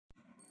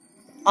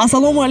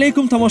ассалому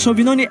алейкум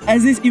тамошобинони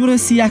азиз,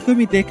 имрӯз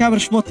 31 декабр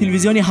шумо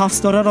телевизиони 7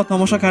 стораро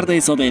тамошо карда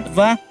ҳисобед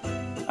ва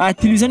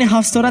телевизиони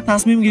 7 стора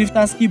тасмим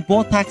гирифтааст ки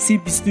бо такси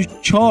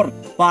 24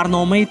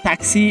 барномаи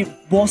такси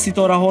бо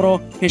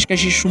ситораҳоро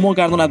пешкаши шумо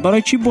гардонад.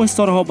 Барои чӣ бо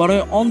ситораҳо?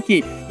 Барои он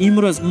ки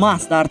имрӯз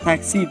маҳз дар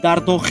такси, дар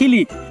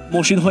дохили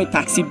мошинҳои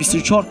такси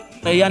 24,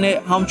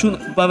 яъне ҳамчун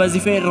ба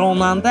вазифаи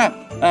ронанда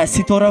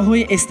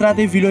ситораҳои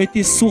эстради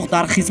вилояти сух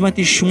дар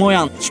хизмати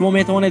шумоянд. Шумо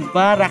метавонед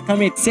ба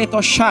рақами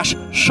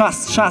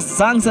 3-6-66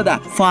 занг зада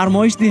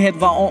фармоиш диҳед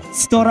ва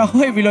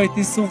ситораҳои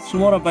вилояти сух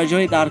шуморо ба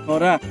ҷои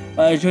даркора,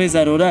 ба ҷои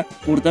зарура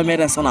бурда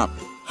мерасонанд.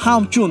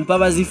 ҳамчун ба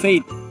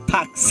вазифаи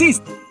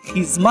таксист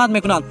хизмат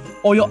мекунанд.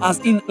 оё аз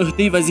ин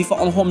уҳдаи вазифа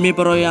онҳо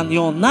мебароянд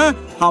ё на?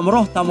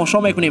 ҳамроҳ тамошо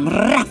мекунем.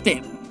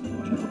 рафтем.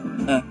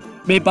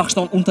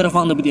 мебахштон он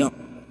тарафанда будиям.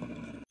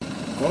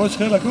 Короче,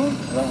 хеле кон.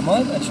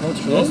 Rahmat, şunu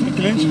çıkıyor. Nasıl bir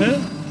klinç he?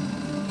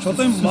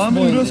 Şotayım, mam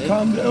biliyoruz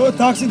kam. Evet,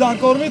 taksi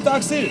darkor mu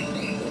taksi?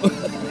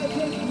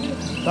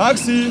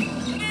 Taksi.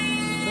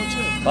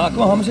 Bak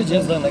o hamisha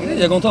cezdan nagre.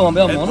 Ya gonta mam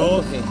beam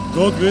onu.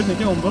 Dod göz ne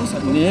ki on boru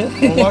sen. Niye?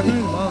 O bak ne?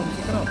 Mam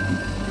fikra.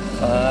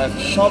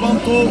 Şaban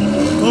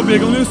to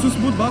begone sus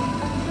bud bak.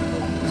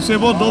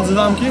 Se bo dod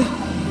zedam ki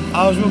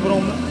avjme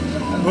bromda.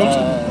 Görüş.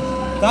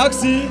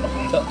 Taksi.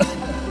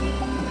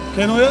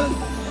 Kenoya?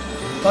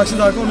 Taksi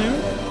darkor ne mi?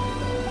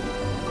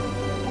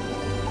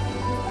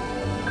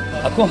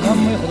 Ako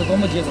hamma xudo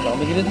koma cezdan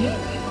nagre diye.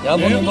 Ya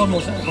bunu var mı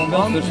olsa?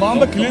 Mam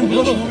ba klient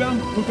bilo şumo beam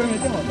tukan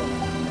etem ata.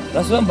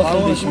 Rasmen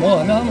bakın beşmo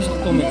hame hame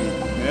şaxto me.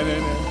 Ne.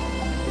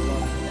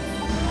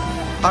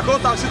 Ako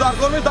taksi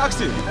darkor mu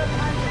taksi?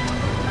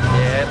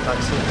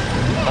 Taksi.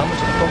 Hame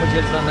şaxto me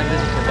cezdan nagre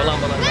balan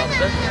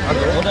yaptı.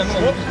 O da mı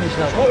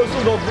nişan? O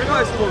usul dod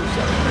bilmez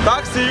olursa.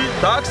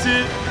 Taksi.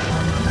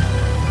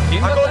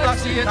 Ako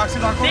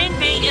taksi darkor.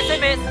 Bin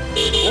SMS.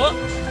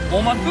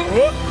 O makbu.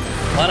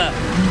 Mana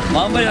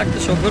mamba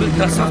yaktı şoförü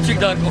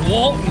kasapçık dar.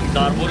 O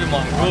darbori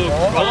mango.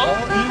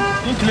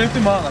 İn klienti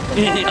mana.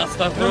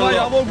 Estağfurullah.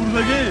 Ya bu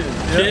buradaki.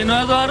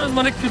 Kenoya doğarız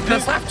bana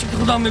kasapçık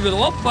kudan mı bir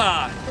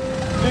hoppa.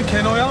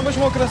 Kenoyamış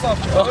mı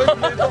kasapçık?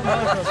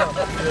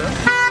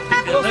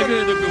 Ne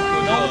gördük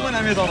bu?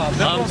 Ne meydana?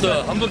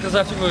 Hamburg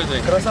kasapçık koydu.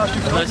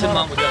 Kasapçık. Nasıl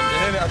mambu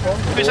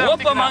canım?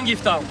 Hoppa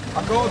mangiftam.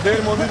 Ako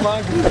der model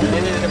mang.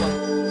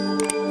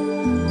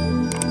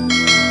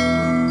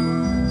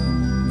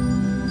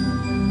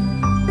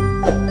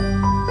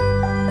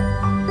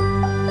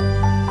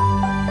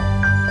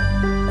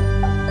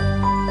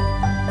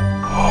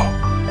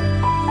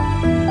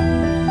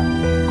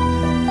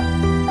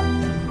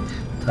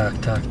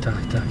 Так.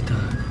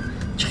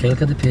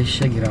 Чхелкада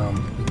пешша гирам.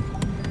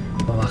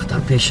 Ба вақта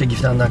пешша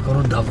гифтанда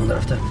коро давон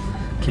рафта.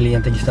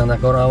 Клиента гифтанда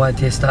коро авай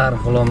тестар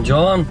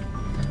Холомjon.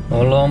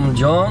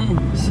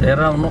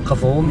 Сера уно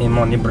қафо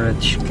мемони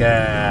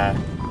братишка.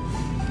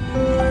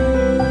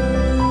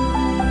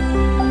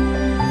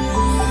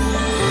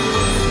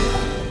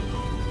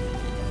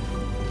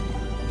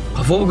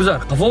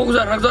 Қафо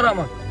гузар,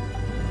 нагзарама.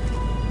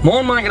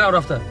 Мон манграв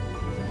рафта.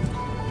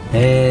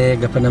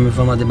 Гапа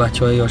намефамади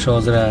бачаҳои ёш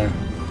ҳозира.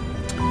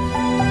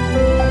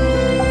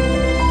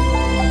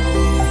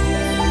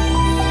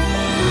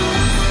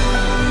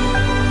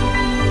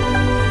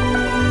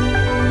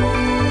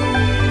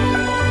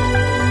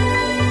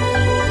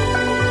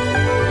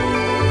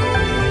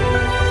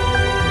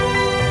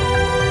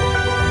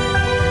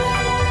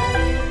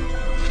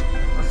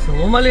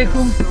 Ассалому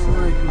алейкум.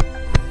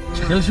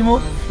 Чхел шумо?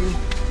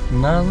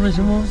 Назм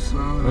шумо?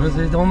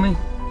 Рӯзе домӣ?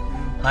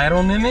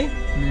 Ҳайрон мемӣ?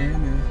 Не.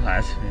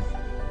 Ашвид.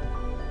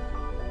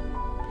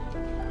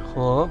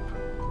 Xo'p.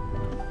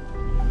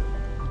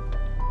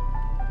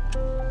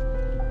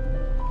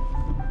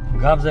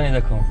 Gap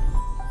zanida kun.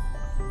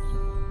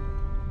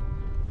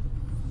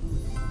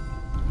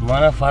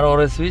 Mana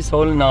faroresi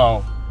soli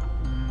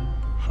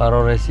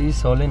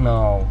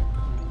now.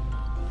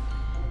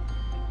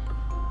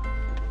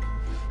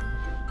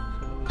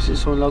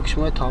 Sonlar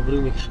şuma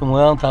tabrik میکنم.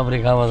 شما هم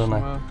تبریک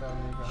همتون.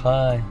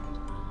 خای.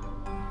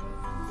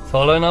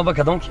 سالای نو با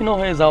کدام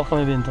کینوهای ذوق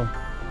می‌بینید تو؟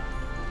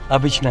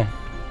 обычно.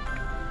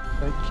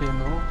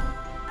 کینو.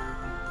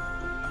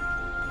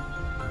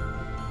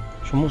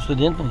 شما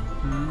استودنت می؟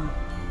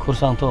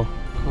 کورسانتو.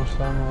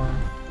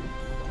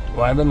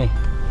 وای به می.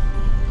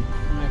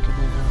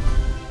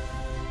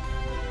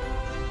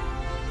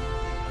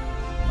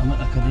 اما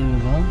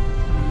اکادمی با؟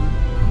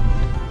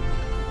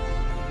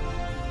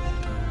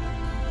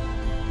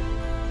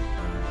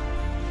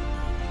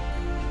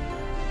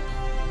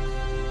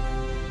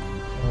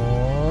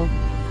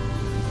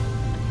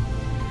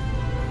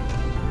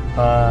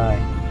 Ay.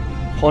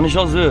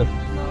 Konuşa zor.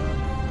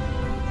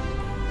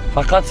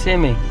 Fakat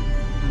sevmeyin.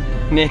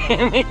 Ne?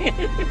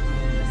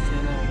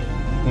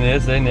 Ne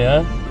sen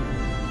ya?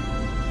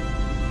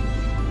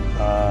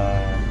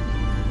 Ay.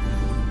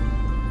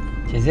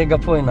 Çize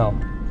kapoy now.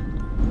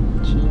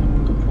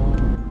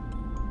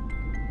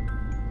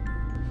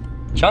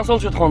 Çan sol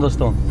şut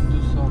kondaston?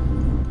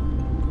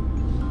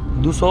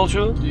 2 sol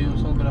şu? 2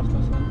 sol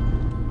braftasan.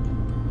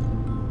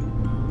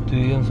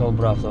 2 sol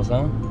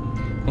braftasan.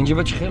 اینجا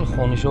به چه خیلی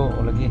خونیشو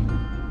اولگی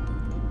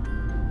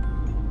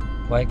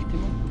وای کتیم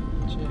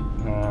چه؟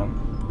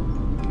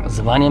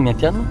 زبانی هم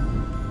میتیان زبانی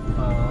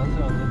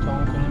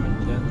تمام کنیم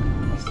میتیان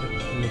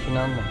لیکن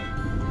هم نه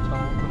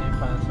تمام کنیم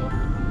 5 سال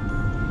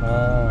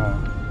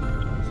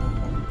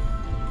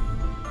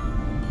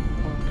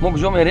ما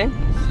کجا میریم؟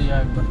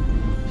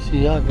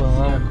 سیاق با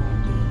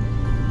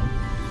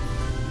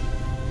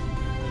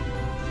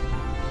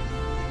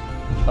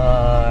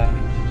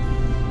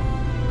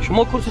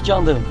شما کورس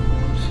چند داریم؟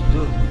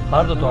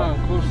 هر دو تا؟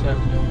 کورس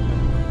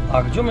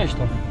یک کجا میشتم؟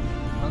 من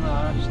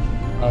 8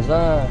 از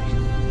 8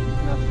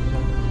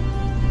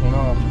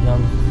 اینا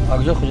کجا؟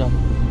 کجا کجا؟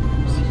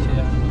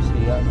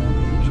 سیاق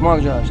شما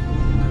کجا هست؟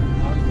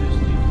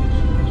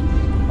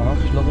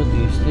 خشلاق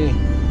دوستی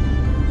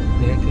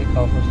دیگه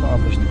کافرستان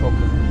آبشتی پاک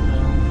کنیم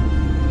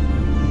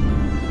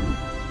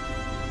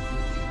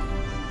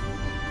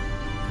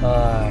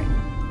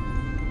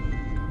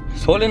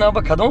سالی نو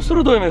با کدام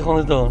سرودایی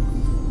میخوانید دان؟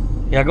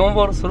 یکم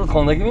بار سرود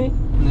خواندگی می؟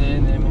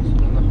 نه ما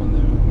سرود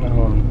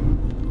نخوندیم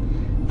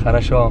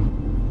خرشا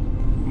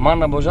من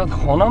نباشد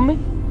خانم می؟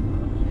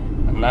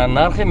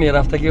 نرخی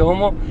میرفتگی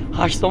همو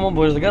 8 تومن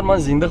باشدگر من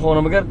زنده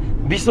خانم اگر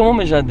 20 تومن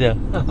میشد دیا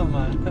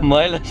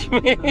مایلش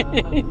می؟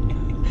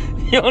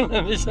 یا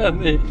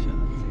نمیشد دی؟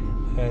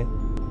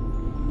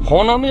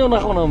 خانم می یا نه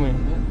خانم می؟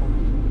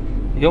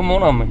 یا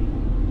مونم می؟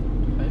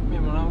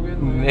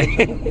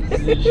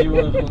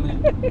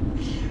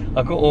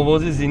 Ako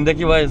ovozi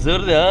zindagi vay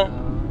zırdı ha.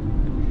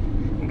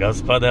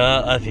 Господа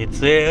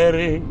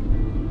офицеры,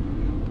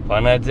 по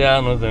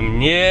натянутым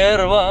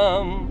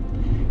нервам.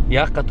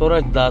 Я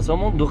которая да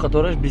сомон, ду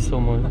которая без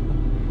сомон.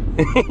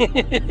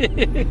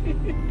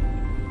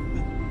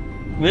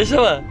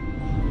 Мешава?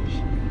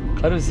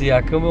 Каруси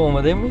якımı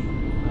olmadı mı?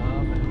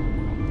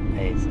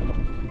 Ey sağ ol.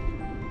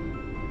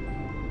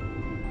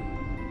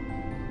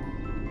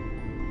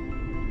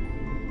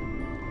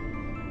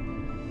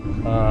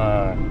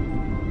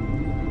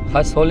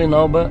 خواهی سالی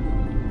نو به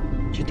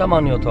چی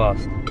تمانیاتو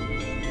هست؟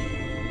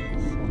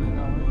 سالی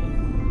نو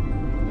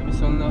نمی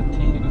سالی نو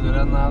تین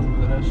گذاره ناز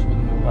گذاره شد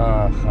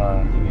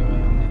خواهی دیگه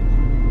باید نیست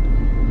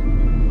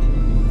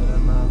تین گذاره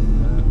ناز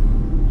گذاره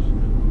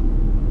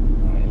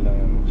ایلا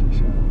یا نوچه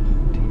شد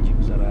تینجی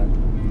گذاره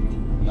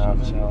ناز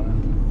شود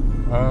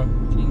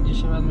تینجی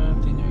شود میم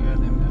تینجی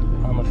بگردیم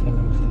همه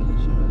خیلی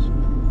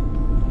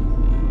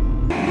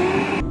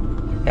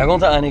یکان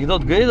تا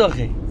انیکدوت گوید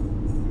آخی؟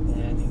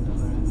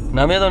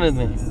 نمیدانید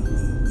می؟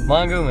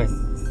 مانگو می؟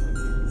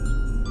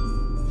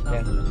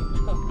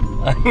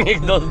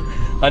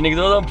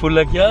 انیکدوت هم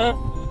پولکی ها؟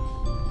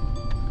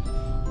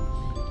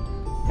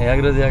 یک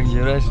روز یک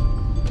جورش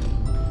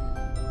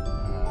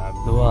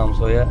دو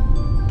همسایه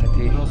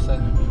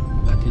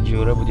قطی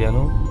جوره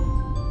بودیانو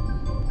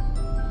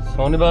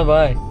سونی بعد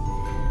بای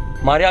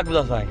ماریاک بود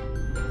است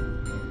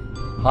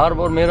هر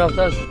بار میرفت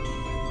است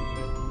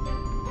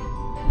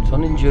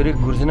چون این جوری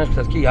گرزینش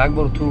بود که یک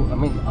بار تو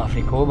همین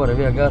آفریقا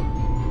بروی اگر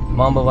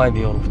من با وای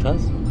بیار گفت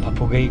است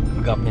پاپوگای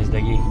گپ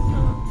میزدگی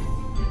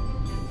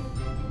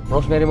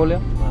راست میریم اولیا؟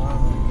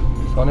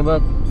 سانی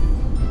بعد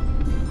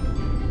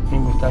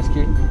این گفت است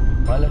که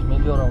مالش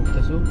میبیارم گفت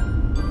است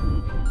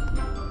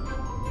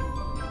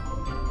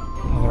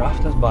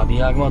رفت است بعد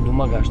یک ماه دو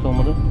ماه گشته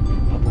آمده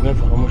پاپوگای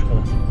فراموش کرد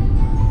است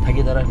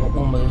تاکی درش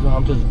با اومده است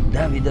هم تو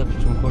دویده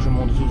چون کاش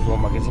مونده است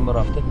زوم مگزین با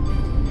رفته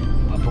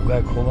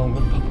پاپوگای خوابم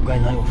گفت پاپوگای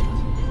نیفت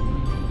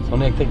است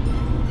سانی یک تک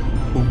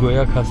او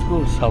گویا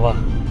کسکو سوا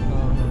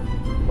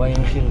وای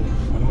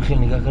من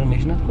خیلی نگاه کردم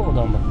میشنه که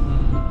آدم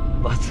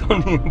بعد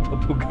سانی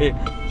پاپوگای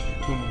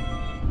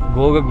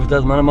گوگا گفته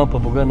از من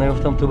پاپوگای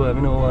نیفتم تو با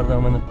همین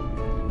آوردم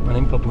من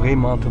این پاپوگای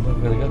من تو با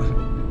گرگر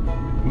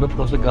به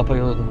پروسه گپا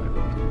یادم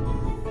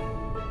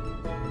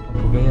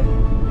پاپوگای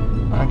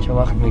آنچه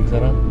وقت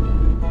میگذرد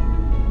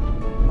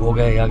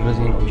گوگا یک روز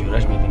این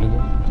جورش میبینید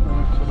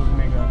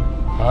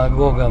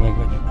گوگا میگه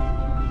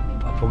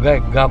پاپوگای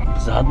گپ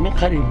زد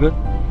میخرید گفت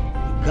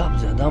گپ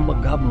زدم با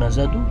گپ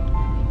نزدو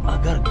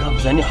اگر گپ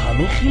زنی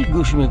همه خیلی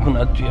گوش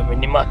میکند توی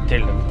منی ما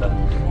تل میتن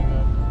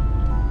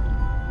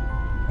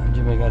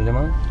انجا میگردیم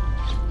ها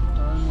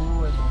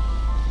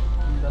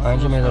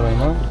انجا میداریم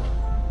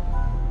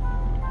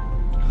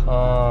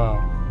ها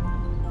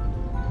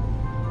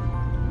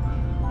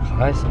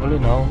خواهی سالی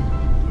نو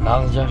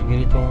نغز جاش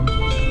گریتون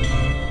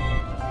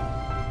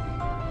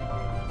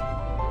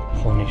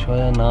خونیش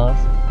های ناز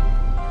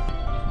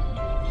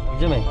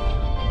اینجا می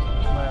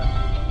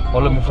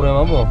حالا میفوریم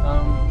ها با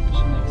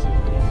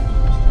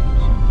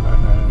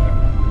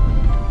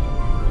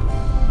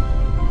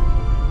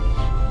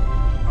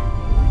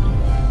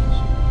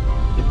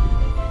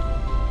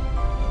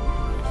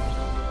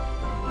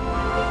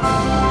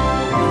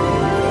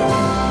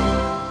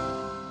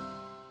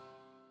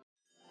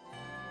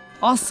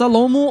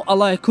ассалому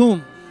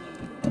алайкум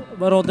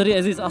бародари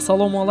азиз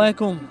ассалому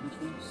алайкум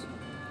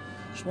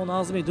шумо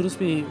назми дуруст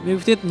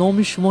мегуфтед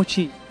номи шумо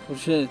чӣ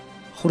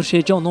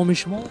хуршедҷон номи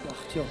шумо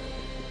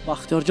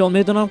бахтиёрҷон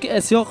медонам ки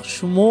асёқ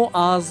шумо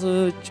аз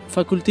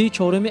факултаи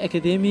чорumi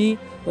академияи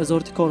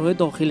вазорати корҳои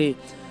дохилӣ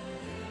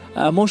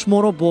ما شما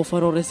را با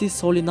فرارسی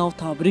سال نو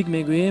تبریک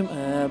میگوییم.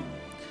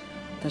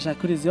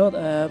 تشکر زیاد.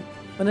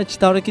 من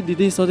چطوری که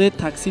دیده ساده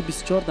تاکسی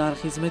 24 در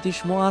خدمت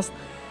شما است.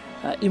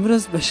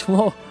 امروز به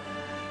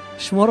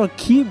شما را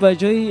کی به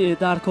جای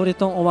در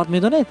کارتان آورد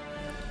میدانید؟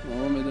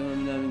 ما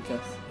میدونم این کس.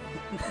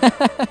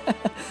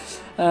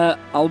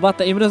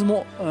 البته امروز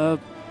ما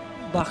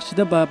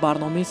بخشیده به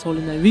برنامه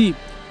سال نوی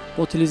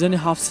با تلویزیون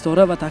 7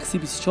 ستاره و تاکسی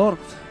 24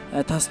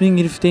 تصمیم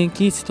گرفتیم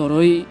که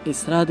ستاره‌های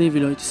استراد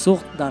ولایت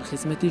سوخت در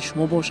خدمت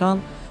شما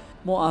باشند.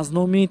 ما از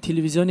نام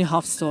تلویزیون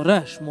 7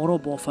 ستاره شما را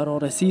با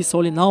فرارسی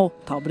سال نو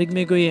تبریک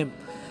میگوییم.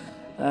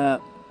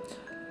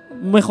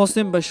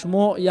 میخواستیم به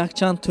شما یک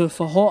چند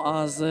تحفه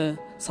ها از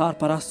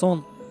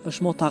سرپرستان به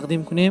شما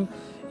تقدیم کنیم.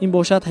 این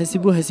باشد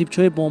حسیب و حسیب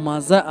چای با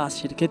مزه از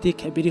شرکت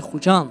کبیر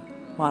خوجان.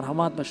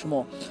 مرحمت به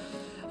شما.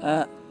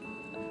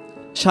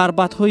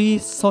 شربت های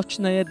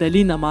ساچنه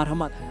دلین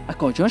مرحمت.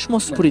 اکا شما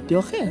سپریدی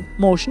آخه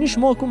ماشینی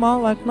شما که من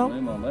وکنم.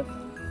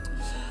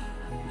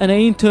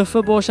 این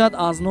تحفه باشد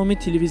از نام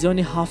تلویزیون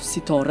 7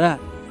 ستاره.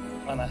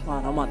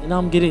 مرحمت این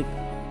هم گرید.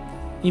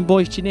 این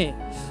باش چی نه؟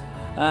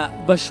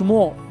 به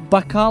شما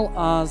بکال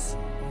از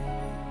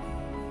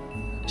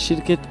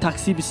شرکت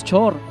تاکسی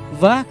 24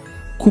 و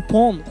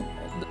کوپن.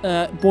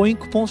 با این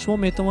کوپن شما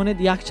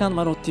میتوانید یک چند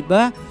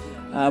مرتبه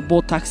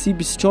با تاکسی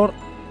 24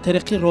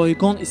 طریق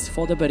رایگان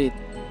استفاده برید.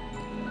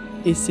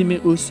 اسم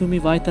اوسومی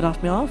وای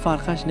طرف میام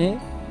فرقش نه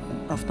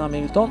رفتم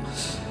میگفتم.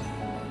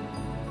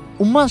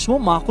 اومد شما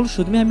معقول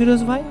شد می همین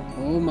روز وای؟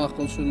 او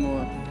معقول شد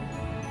ما.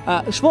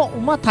 شما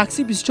اومد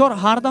تاکسی 24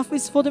 هر دفعه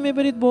استفاده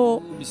میبرید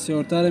با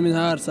بسیارتر من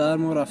هر سر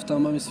ما رفتم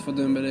ما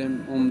استفاده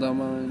میبریم عمدم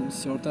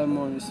بسیارتر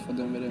ما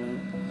استفاده میبریم.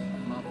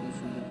 معقول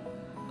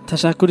شد.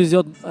 تشکر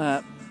زیاد.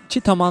 چی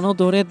تمنا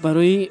دارید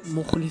برای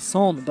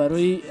مخلصان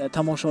برای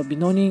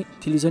تماشابینان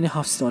تلویزیون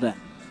 7 ستاره؟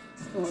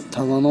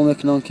 تمنا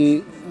میکنم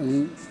که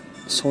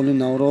سال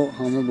نو را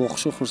همه با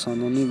خوشی و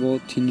خرسندانی با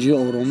تنجی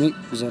آرامی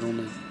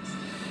گذرانیم.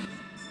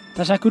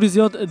 تشکر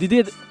زیاد.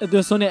 دیدید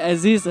دوستان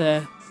عزیز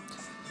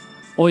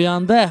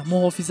آینده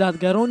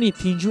محافظتگرانی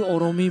تنجی و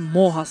آرامی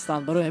ما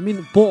هستند. برای همین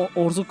با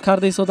آرزو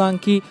کرده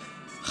ایستادند که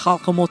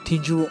خلق ما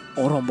تنجی و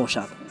آرام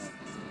باشد.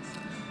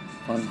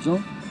 خالق جان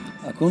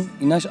اکنون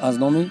اینش از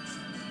نام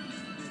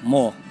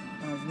ما. از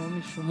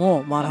نام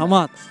شما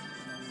مرحمت.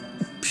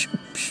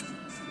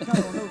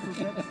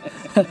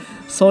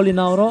 سال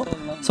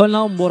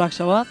نو مبارک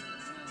شود.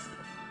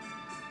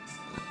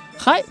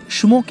 خیلی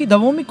شما که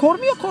دوامی کار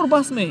می یا کار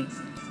بس می؟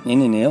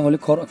 نه حالی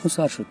کار اکنون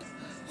سر شد.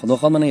 خدا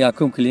خواهد من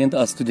یکم کلینت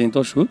از استودنت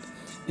ها شد.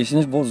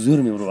 ایشینش باز زور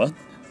می برود.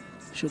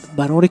 شد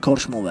برای کار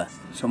شما به؟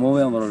 شما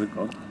به هم برای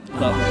کار.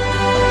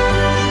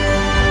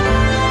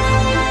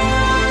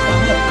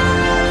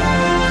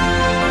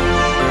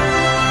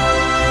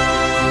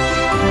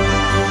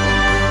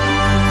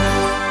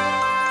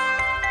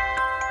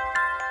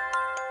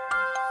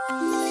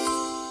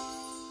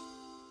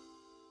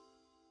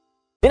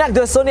 اینک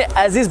دوستان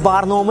عزیز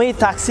برنامه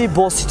تاکسی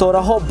با ستاره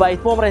ها به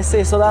اتمام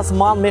رسیده است.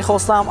 من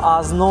میخواستم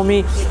از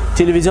نام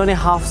تلویزیون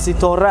 7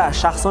 ستاره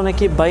شخصانی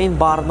که به این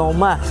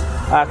برنامه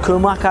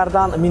کمک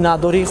کردن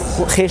مینداری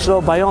خیش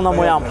را بیان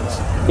نمایم.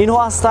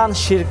 اینها هستند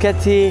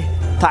شرکت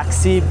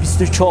تاکسی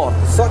 24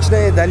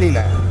 ساچنه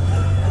دلیله،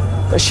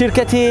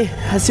 شرکت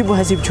حسیب و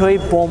حسیب چای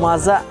با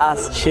مزه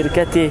از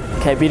شرکت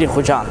کبیر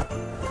خوجان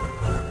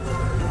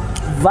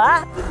و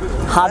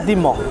حدی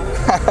ما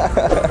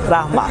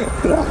رحمت.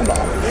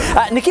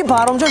 نکی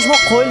برامجا شما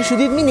قایل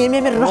شدید می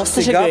نمی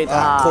راستش گوید.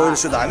 قایل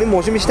شده همین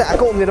موجه میشته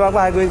اگه امید رو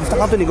باید گوید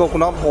گفتم تو نگاه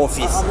کنم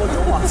آفیس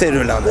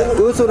سرولنده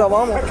گوید تو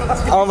روام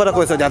اما ورا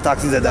قایل شدیم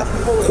تاکسی زده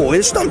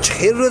قایل شدم چه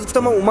خیلی روز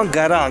گفتم اومن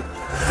گران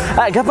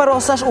گپ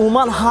راستش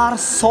اومن هر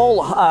سال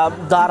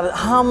در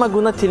همه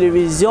گونه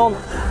تلویزیون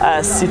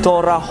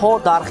ستاره ها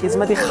در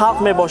خدمت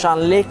خلق می باشند،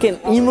 لیکن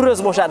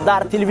امروز باشد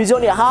در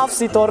تلویزیون 7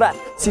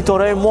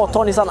 ستاره ما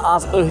تانستن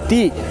از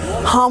عهده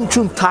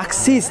همچون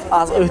تاکسیست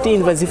از عهده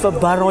این وظیفه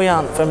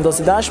برآیند. فهم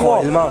داشتید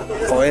شما؟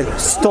 قایل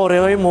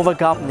ستاره های ما و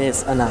گپ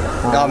نیست. نه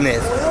گپ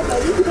نیست.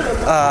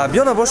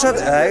 بیا نباشد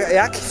یک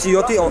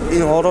حسیاتی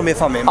اینها رو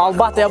میفهمیم.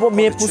 البته ابا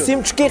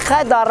میپوسیم چون که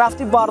خیلی در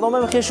رفتی برنامه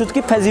میخواد شد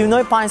که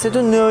پذیرنای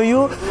 509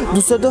 و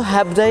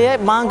 217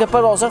 من گپ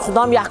راست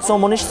خودم یک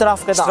سامانش اشتراک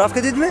کردم. اشتراک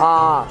کردید می؟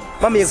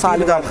 من یک سال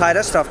بودم خیر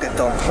اشتراک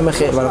کردم.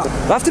 بخیر.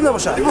 رفتیم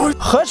نباشد.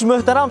 خوش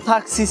محترم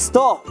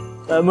تاکسیستا،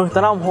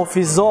 محترم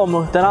حافظا،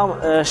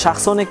 محترم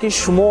شخصانی که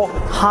شما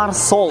هر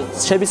سال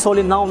شب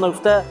سال نو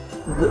نگفته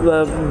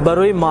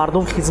برای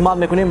مردم خدمت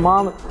میکنیم.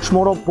 من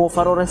شما را با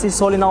فرارسی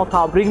سال نو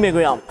تبریک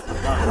میگویم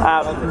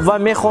و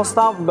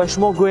میخواستم به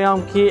شما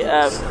گویم که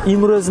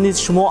امروز نیز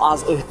شما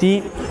از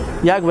عهده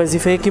یک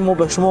وظیفه که ما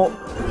به شما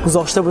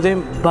گذاشته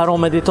بودیم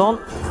برآمدیتان.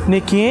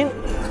 لیکن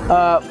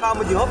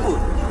کمبودی‌ها بود.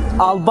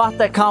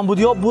 البته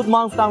کمبودی‌ها بود.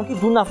 من گفتم که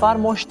 2 نفر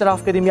ما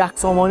اشتراک کردیم یک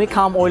سامانی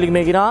کم آیلگ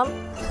میگیرن.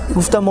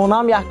 گفتم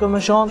مونم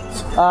یکمشان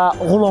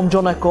غلام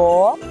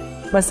جانکا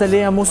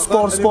مثلا همون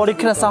سپاری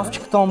کرساف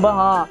چکتان به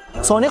ها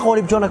سانی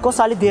غالب جانکا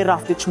سالی دیر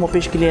رفتید شما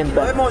پیش کلینت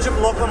به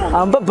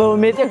ام به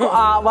امید که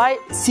وای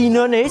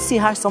 39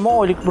 38 سما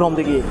آلیک برام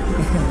دیگه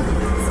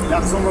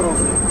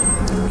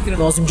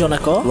ناظم جان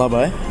اکا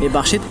لابای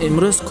ببخشید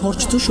امروز کار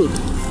چطور شد؟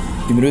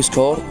 امروز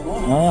کار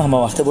همه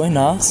وقت با این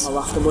ناس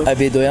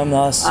ابی دویم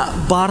ناس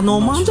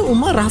برنامه ده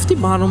اومد رفتی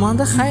برنامه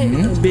ده خیلی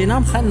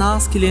بینم خیلی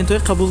ناس کلینتای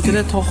قبول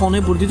کرده تا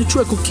خانه بردید چو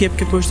اکو کیپ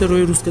که پشت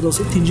روی روز که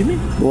داشت تینجی می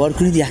باور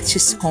کنید یک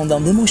چیز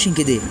کاندام ده ماشین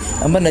که دی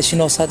اما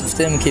نشناسات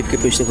گفتم کیپ که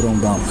پشت برام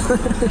دام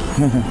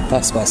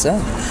پس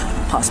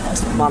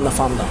من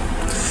نفهمیدم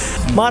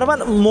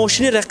مربن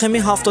ماشین رقمی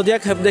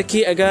 71 هفته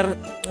که اگر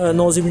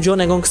ناظم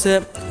جان نگاه کسی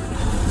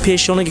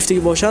پیشانه گفتگی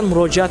باشند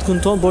مراجعت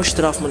کنتون باش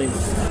طرف منیم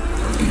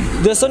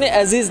دوستان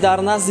عزیز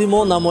در نزد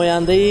ما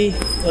نماینده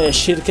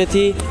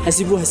شرکتی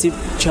حسیب و حسیب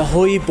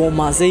چه‌های با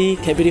مزه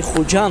کبیر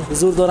خوجان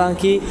حضور دارند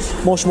که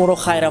ما شما رو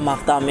خیر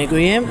مقدم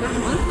میگوییم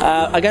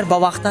اگر با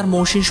وقتتر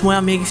ماشین شما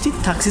هم میگفتید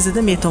تاکسی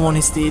زده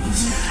میتوانستید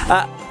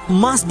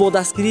ماست با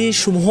دستگیری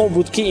شما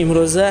بود که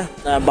امروزه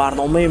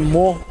برنامه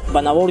ما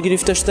به نوار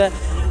گرفته شده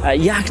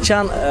یک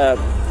چند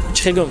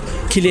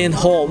کلینت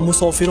ها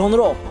مسافران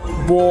را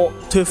با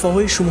تحفه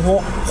های شما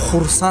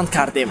خرسند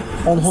کردیم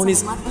آنها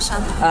نیز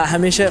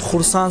همیشه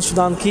خرسند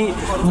شدند که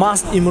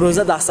ماست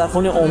امروزه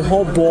دسترخوان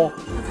آنها با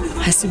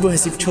حسیب و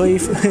حسیب چای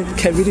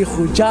کبیر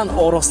خوجان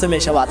آراسته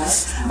می شود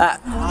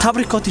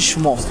تبریکات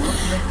شما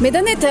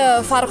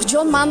میدانید فرخ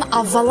جان من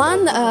اولا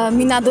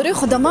میناداری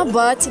خودم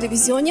با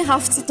تلویزیونی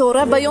هفت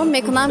ستاره بیان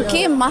میکنم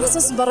که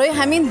مخصوص برای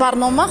همین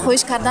برنامه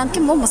خواهش کردن که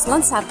ما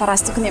مثلا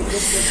سرپرستی کنیم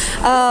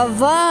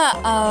و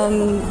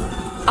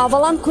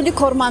اولا کلی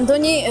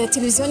کارمندان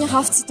تلویزیون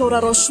هفت ستاره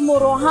را شما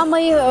را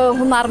همه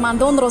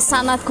هنرمندان را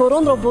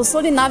صنعتکاران را با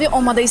سال نو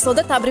آماده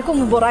ایستاده تبریک و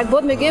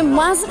مبارکباد میگیم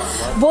ما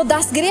با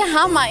دستگیری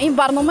همه این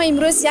برنامه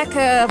امروز یک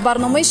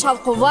برنامه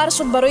شوق‌آور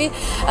شد برای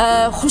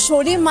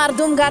خوشحالی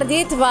مردم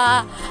گردید و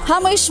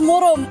همه شما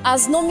را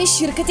از نام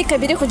شرکت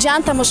کبیر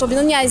خوجان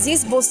تماشابینان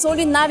عزیز با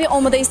سال نو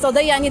آماده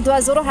ایستاده یعنی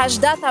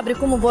 2018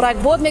 تبریک و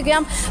مبارکباد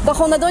میگویم به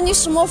خاندان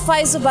شما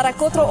فیض و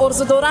برکات را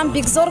آرزو دارم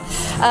بگذار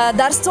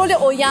در سال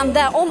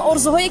آینده اون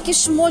آرزو هایی که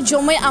شما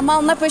جامعه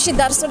عمل نپوشید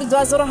در سال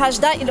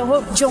 2018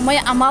 الهو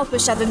جامعه عمل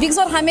پوشد و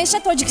بگذار همیشه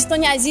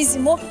تاجیکستان عزیز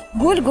ما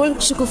گل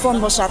شکوفان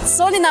باشد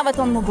سال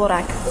نوتان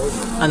مبارک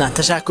انا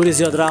تشکر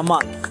زیاد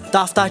رحمان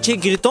دفترچه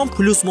گریتون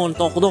پلوس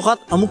مونتون خدا خواهد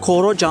همون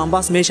کارا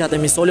جنبست میشد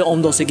مثال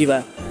عمداسگی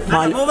و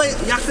ما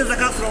یک زکات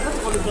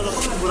صحبت کنیم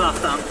بالا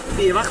رفتم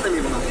به وقت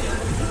میمونم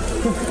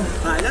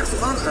یک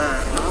سخن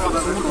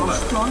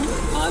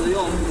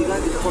الان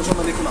دیگه خوش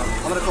آمدید کنم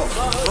امریکا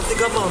وقتی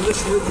قبل هم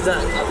شروع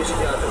دیدن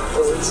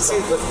چیزی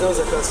گفتم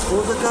زکات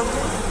صحبت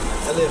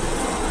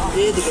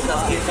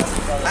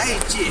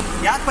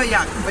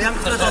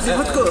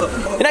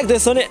اینک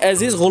دوستان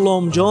عزیز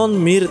غلام جان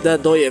میر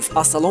دایف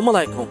السلام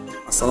علیکم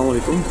السلام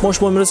علیکم ما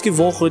شما امروز که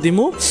وا خوردیم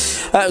و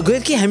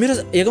گوید که همین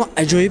روز یکم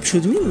عجایب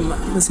شدیم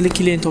مثل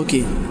کلینت ها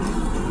که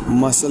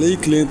مسئله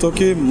کلینت ها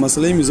که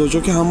مسئله مزاج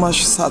ها که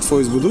همش 100%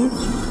 بودو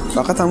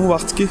فقط همون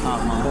وقتی که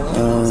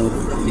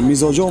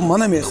مزاج ها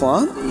من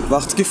نمیخوان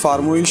وقتی که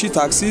فرمایشی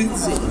تاکسی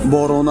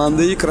با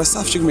راننده یک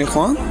رسافچک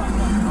میخوان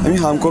همین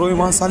همکارای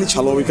من سالی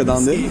چلاوی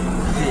کردنده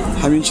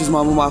همین چیز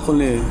معمول معقول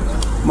نیست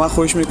من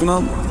خواهش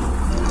میکنم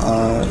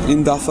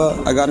این دفعه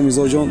اگر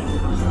مزاجان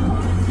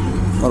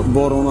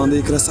با راننده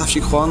یک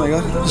رسافچک خواهن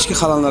اگر هیچ کی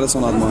خلل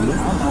نرساند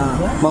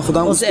من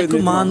خودم اسپید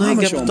میکنم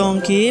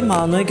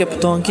معنای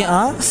گپتان که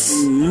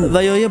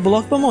و یا یه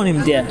بلاک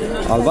بمانیم دیگه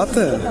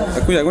البته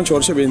اکو یگان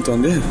چهارشه به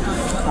اینتان دیگه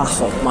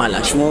خب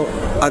مالا شما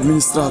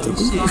ادمینستراتور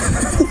کن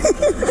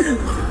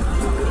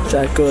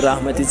شکر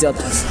رحمتی زیاد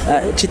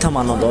چی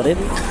تمنا دارید؟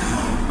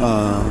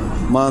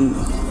 من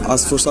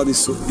از فرصت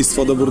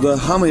استفاده برده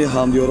همه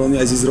همدیاران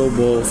عزیز را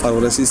با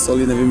فرارسی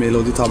سال نو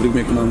میلادی تبریک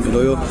میکنم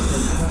خدایا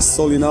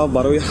سال نو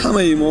برای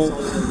همه ما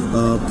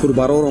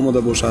پربرار آماده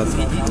باشد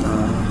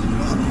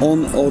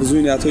آن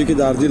آرزوی نیتایی که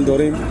در دل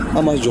داریم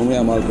هم از جامعه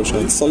عمل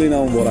باشد سال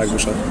نو مبارک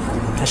باشد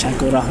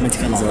تشکر رحمتی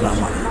کنم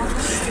رحمان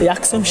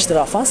یک سم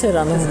اشتراف هست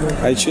ایرانو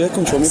ای چیه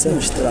کن شما میکنم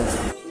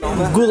اشتراف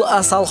گل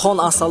اصل خان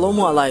السلام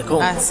علیکم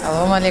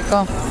السلام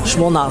علیکم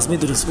شما نظمی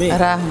درست می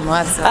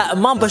رحمت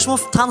من به شما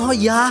تنها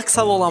یک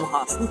سوالم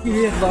هست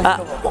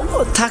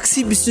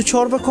تاکسی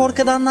 24 به کار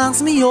کردن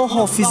نظمی یا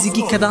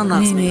حافظگی کردن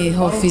نظمی نه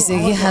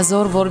حافظگی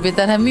 1000 بار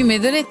بهتر همین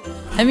میدونید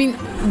همین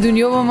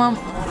دنیا با من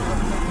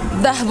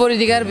 10 بار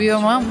دیگر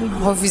بیام هم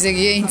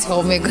حافظگی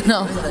انتخاب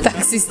میکنم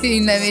تاکسیستی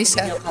این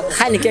نمیشه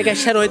خیلی که اگر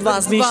شرایط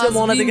وضع شه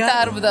مونه دیگه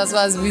بهتر بود از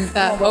وضع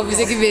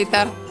حافظگی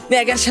بهتر نه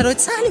اگر شرایط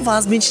سهلی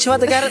وضع چه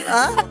بود اگر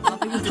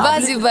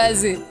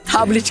بعضی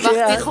تبلیغ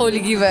وقتی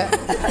خولگی به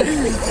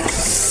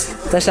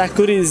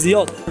تشکر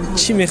زیاد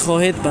چی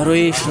میخواهید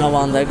برای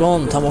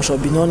شنوندگان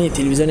تماشابینان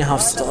تلویزیون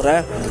هفت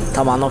ستاره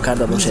تمنا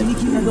کرده باشید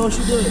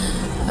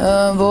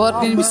باور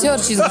کنید بسیار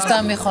چیز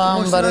گفتم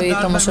میخوام برای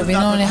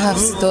تماشابینان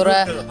هفت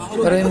ستاره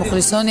برای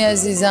مخلصان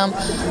عزیزم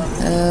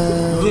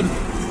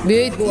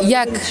بیایید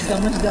یک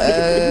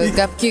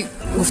گپ که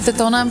گفته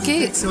تانم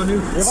که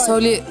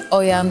سال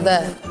آینده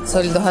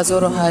سال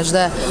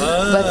 2018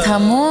 و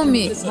تمام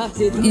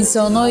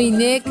انسانای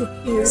نیک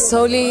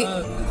سال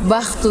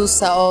بخت و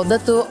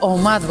سعادت و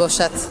آمد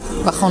باشد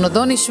و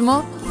خاندان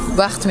شما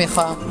بخت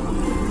میخواهم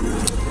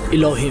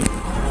الهی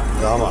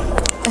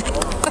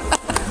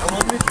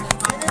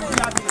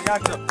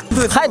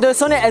خیلی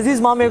دوستان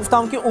عزیز ما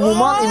میگفتم که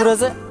عموما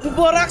امروز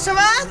مبارک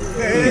شود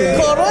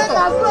کارای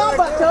قبول هم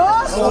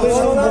بچه‌ها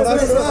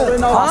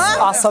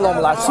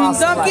السلام علیکم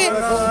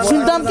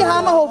شنیدم که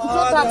همه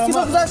حافظا تاکسی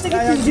با گذاشته که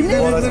تلجیمی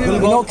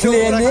اینو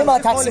کلینی ما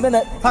تاکسی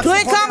بنه توی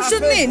کم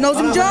شد نی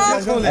نازم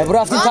جان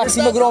رفتیم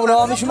تاکسی بگیرم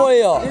راه میشم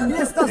یا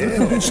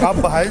شب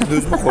بهای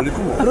روز بخولی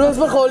کو روز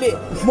بخولی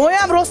ما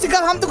هم راستی که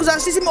هم تو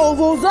گذاشتیم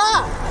اووزا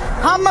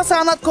همه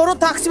صنعتکارا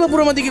تاکسی با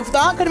برام دیگه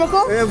گفتن کنیم کو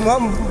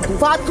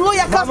فاتو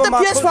یک هفته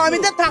پیش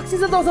فهمیده تاکسی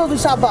زد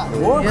شب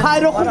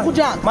خیر خوب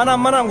جان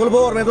منم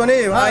گلبور میدونی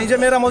اینجا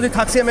میرم از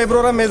تاکسی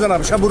میبرم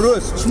میزنم شب و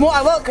روز شما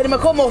اول کنیم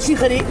کو ماشین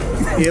خرید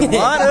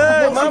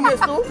من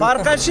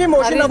فرقش چی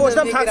ماشین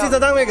نباشتم تاکسی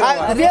زدن میگیرم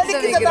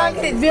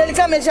ویلی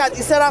که میشد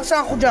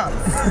استراحتشان خوب جان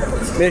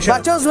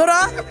بچه زورا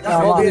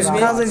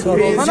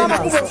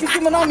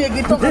منم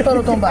یکی تو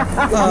خطرتون با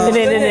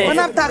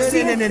منم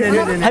تاکسی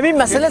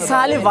همین مسئله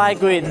سالی وای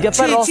گوید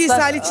چی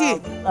سالی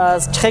چی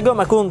چه گم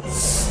اکون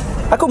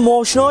اکو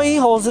ماشینایی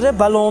حاضر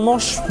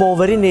بلاناش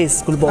باوری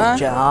نیست گل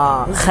باچه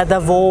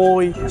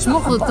خدوای شما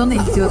خودتون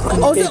احتیاط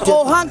کنید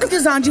آهنگ که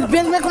زنجیر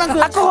بند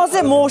میکنن اکو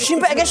حاضر ماشین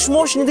به اگه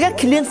ماشین دیگه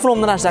کلینت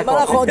فرام نرشته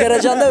من خود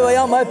گرجنده و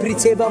یا ما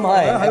پریتیبم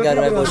های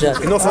اگر باشه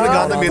اینو سال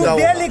گنده میداو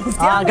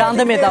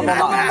گنده میداو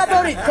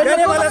نداری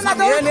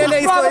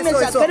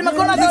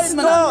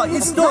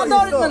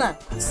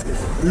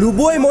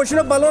لوبوی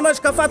ماشین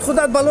بلونش کفت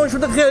خودت بلون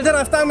شده خیلده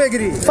رفتن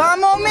میگیری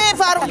فهمومی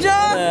فاروق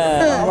جان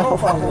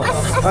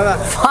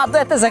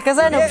فاتت زکه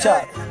زنی بشه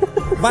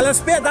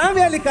ولسپید هم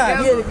ویلی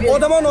کن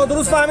آدم ها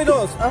نادروز فهمید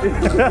است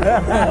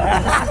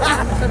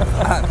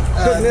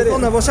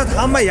نباشد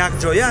همه یک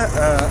جایه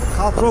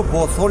خلق رو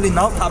با سال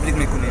نو تبریک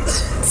میکنیم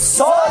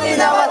سال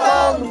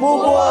نوتان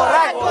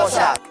مبارک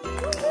باشد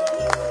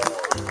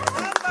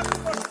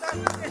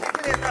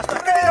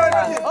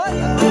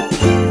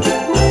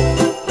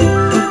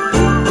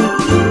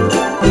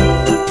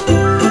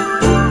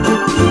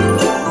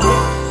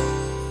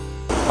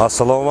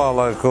السلام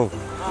علیکم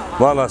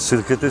من از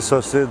شرکت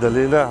سوسی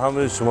دلیل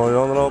همه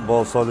شمایان را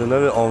با سال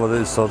نو آمده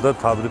ایستاده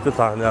تبریک و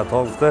تهنیت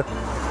ها گفته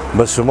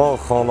به شما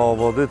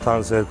خانواده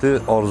تنسیتی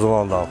آرزو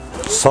ماندم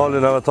سال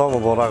نوتان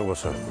مبارک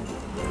باشد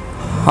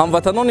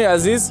هموطنان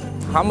عزیز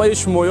همه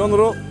شمایان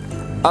را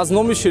از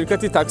نام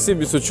شرکت تاکسی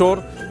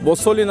 24 با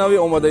سال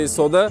نو آمده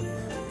ایستاده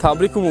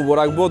تبریک و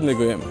مبارک باد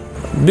میگوییم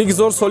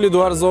بگذار سال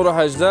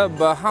 2018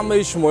 به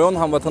همه شمایان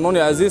هموطنان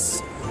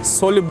عزیز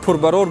سال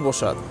پربرار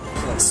باشد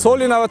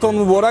سال نوتان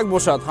مبارک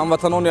باشد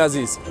هموطنان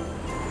عزیز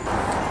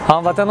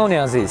هموطنان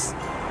عزیز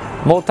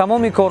ما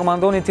تمام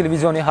کارمندان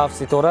تلویزیون 7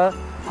 ستاره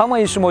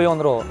همه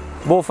شمایان را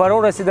با فرا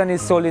رسیدن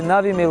سال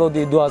نو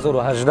میلادی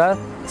 2018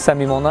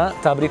 صمیمانه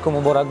تبریک و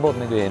مبارک باد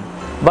میگوییم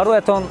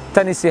برایتان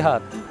تن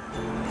صحت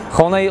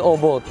خانه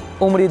آباد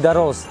عمری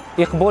دراز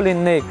اقبال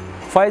نیک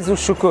فیض و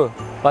شکر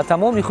و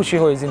تمام خوشی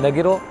های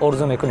زندگی را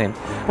آرزو میکنیم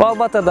و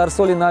البته در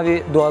سال نو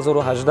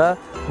 2018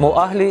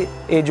 ما اهل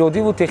ایجادی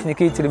و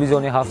تکنیکی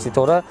تلویزیون 7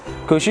 ستاره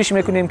کوشش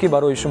میکنیم که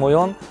برای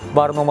شمایان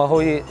برنامه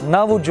های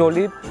نو و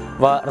جالب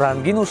و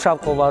رنگین و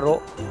شوق‌آور را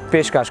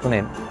پیشکش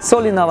کنیم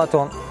سال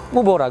نوتان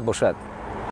مبارک باشد